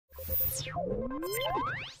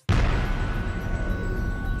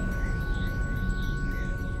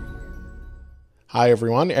Hi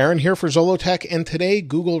everyone, Aaron here for Zollotech, and today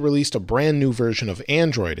Google released a brand new version of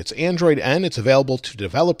Android. It's Android N, it's available to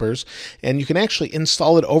developers, and you can actually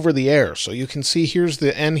install it over the air. So you can see here's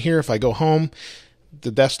the N here. If I go home,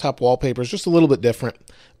 the desktop wallpaper is just a little bit different,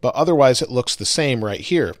 but otherwise it looks the same right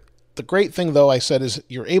here. The great thing, though, I said, is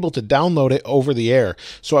you're able to download it over the air.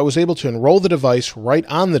 So I was able to enroll the device right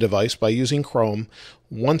on the device by using Chrome.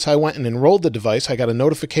 Once I went and enrolled the device, I got a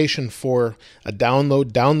notification for a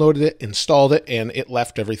download, downloaded it, installed it, and it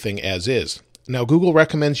left everything as is. Now, Google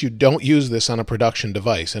recommends you don't use this on a production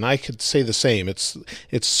device, and I could say the same. It's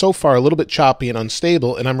so far a little bit choppy and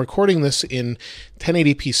unstable, and I'm recording this in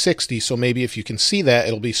 1080p 60, so maybe if you can see that,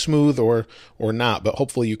 it'll be smooth or not, but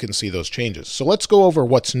hopefully you can see those changes. So let's go over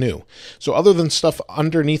what's new. So other than stuff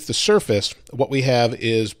underneath the surface, what we have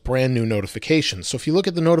is brand new notifications. So if you look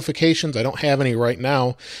at the notifications, I don't have any right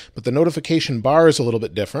now, but the notification bar is a little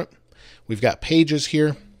bit different. We've got pages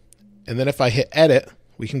here, and then if I hit edit,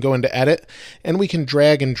 we can go into edit and we can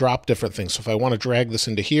drag and drop different things. So if I want to drag this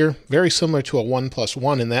into here, very similar to a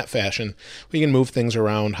 1+1 in that fashion, we can move things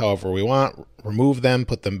around however we want, remove them,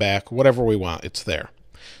 put them back, whatever we want, it's there.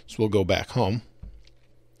 So we'll go back home.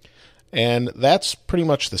 And that's pretty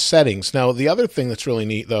much the settings. Now, the other thing that's really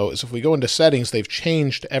neat, though, is if we go into settings, they've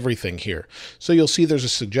changed everything here. So you'll see there's a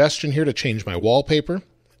suggestion here to change my wallpaper.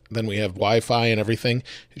 Then we have Wi-Fi and everything.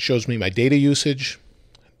 It shows me my data usage,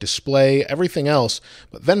 display, everything else,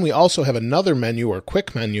 but then we also have another menu or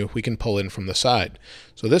quick menu we can pull in from the side.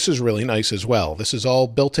 So this is really nice as well. This is all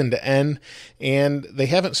built into N, and they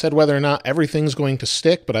haven't said whether or not everything's going to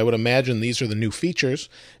stick, but I would imagine these are the new features,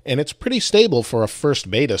 and it's pretty stable for a first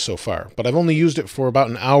beta so far, but I've only used it for about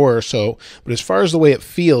an hour or so, but as far as the way it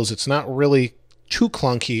feels, it's not really too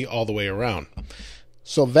clunky all the way around.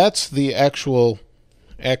 So that's the actual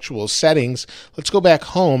settings. Let's go back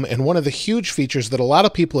home, and one of the huge features that a lot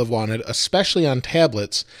of people have wanted, especially on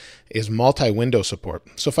tablets, is multi-window support.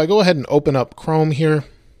 So if I go ahead and open up Chrome here,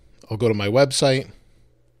 I'll go to my website,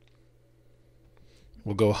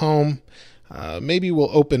 we'll go home, maybe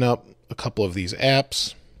we'll open up a couple of these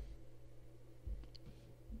apps.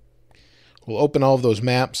 We'll open all of those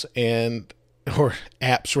maps or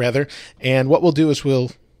apps rather, and what we'll do is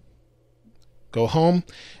we'll go home,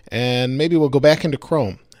 and maybe we'll go back into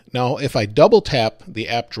Chrome. Now, if I double tap the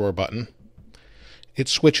app drawer button, it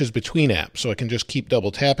switches between apps. So I can just keep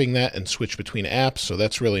double tapping that and switch between apps. So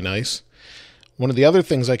that's really nice. One of the other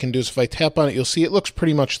things I can do is if I tap on it, you'll see it looks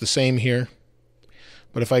pretty much the same here.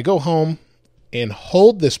 But if I go home and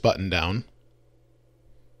hold this button down,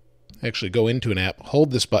 actually go into an app,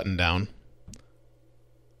 hold this button down.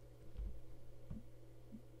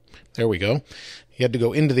 There we go. You had to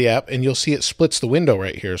go into the app, and you'll see it splits the window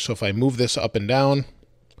right here. So if I move this up and down,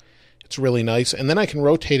 it's really nice. And then I can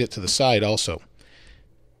rotate it to the side also.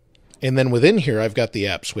 And then within here, I've got the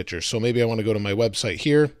app switcher. So maybe I want to go to my website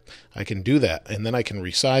here. I can do that, and then I can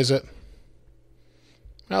resize it.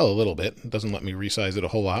 Well, a little bit. It doesn't let me resize it a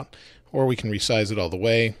whole lot. Or we can resize it all the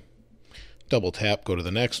way. Double tap, go to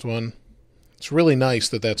the next one. It's really nice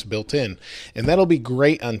that that's built in, and that'll be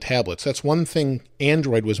great on tablets. That's one thing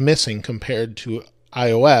Android was missing compared to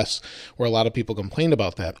iOS, where a lot of people complained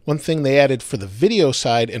about that. One thing they added for the video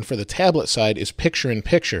side and for the tablet side is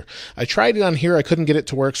picture-in-picture. I tried it on here, I couldn't get it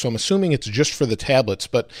to work, so I'm assuming it's just for the tablets,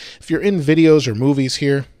 but if you're in videos or movies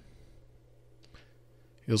here,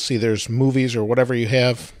 you'll see there's movies or whatever you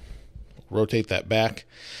have. Rotate that back.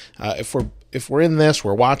 If we're in this,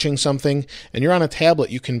 we're watching something, and you're on a tablet,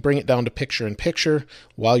 you can bring it down to picture-in-picture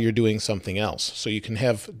while you're doing something else. So you can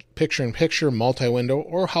have picture-in-picture, multi-window,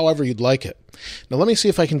 or however you'd like it. Now let me see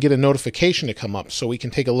if I can get a notification to come up so we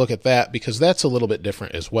can take a look at that, because that's a little bit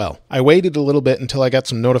different as well. I waited a little bit until I got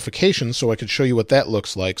some notifications so I could show you what that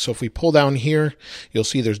looks like. So if we pull down here, you'll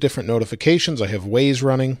see there's different notifications. I have Waze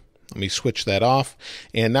running. Let me switch that off.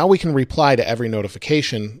 And now we can reply to every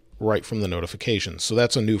notification right from the notifications. So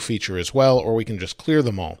that's a new feature as well, or we can just clear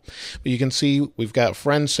them all. But you can see we've got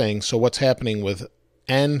friends saying, so what's happening with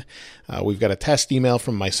N? We've got a test email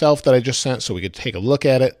from myself that I just sent, so we could take a look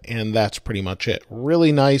at it, and that's pretty much it.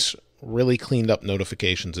 Really nice, really cleaned up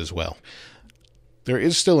notifications as well. There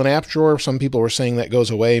is still an app drawer. Some people were saying that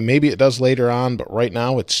goes away. Maybe it does later on, but right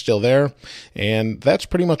now it's still there. And that's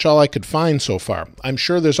pretty much all I could find so far. I'm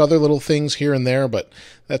sure there's other little things here and there, but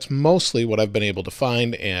that's mostly what I've been able to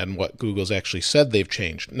find and what Google's actually said they've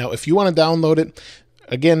changed. Now, if you want to download it,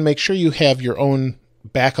 again, make sure you have your own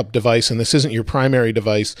backup device and this isn't your primary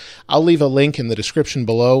device. I'll leave a link in the description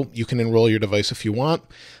below. You can enroll your device if you want.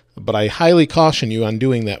 But I highly caution you on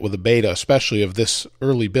doing that with a beta, especially of this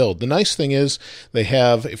early build. The nice thing is they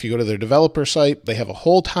have, if you go to their developer site, they have a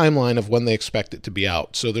whole timeline of when they expect it to be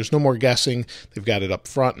out. So there's no more guessing. They've got it up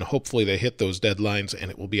front, and hopefully they hit those deadlines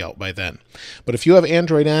and it will be out by then. But if you have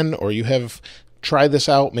Android N or you have tried this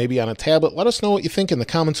out maybe on a tablet, let us know what you think in the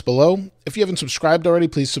comments below. If you haven't subscribed already,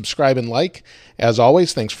 please subscribe and like. As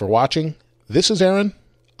always, thanks for watching. This is Aaron.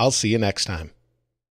 I'll see you next time.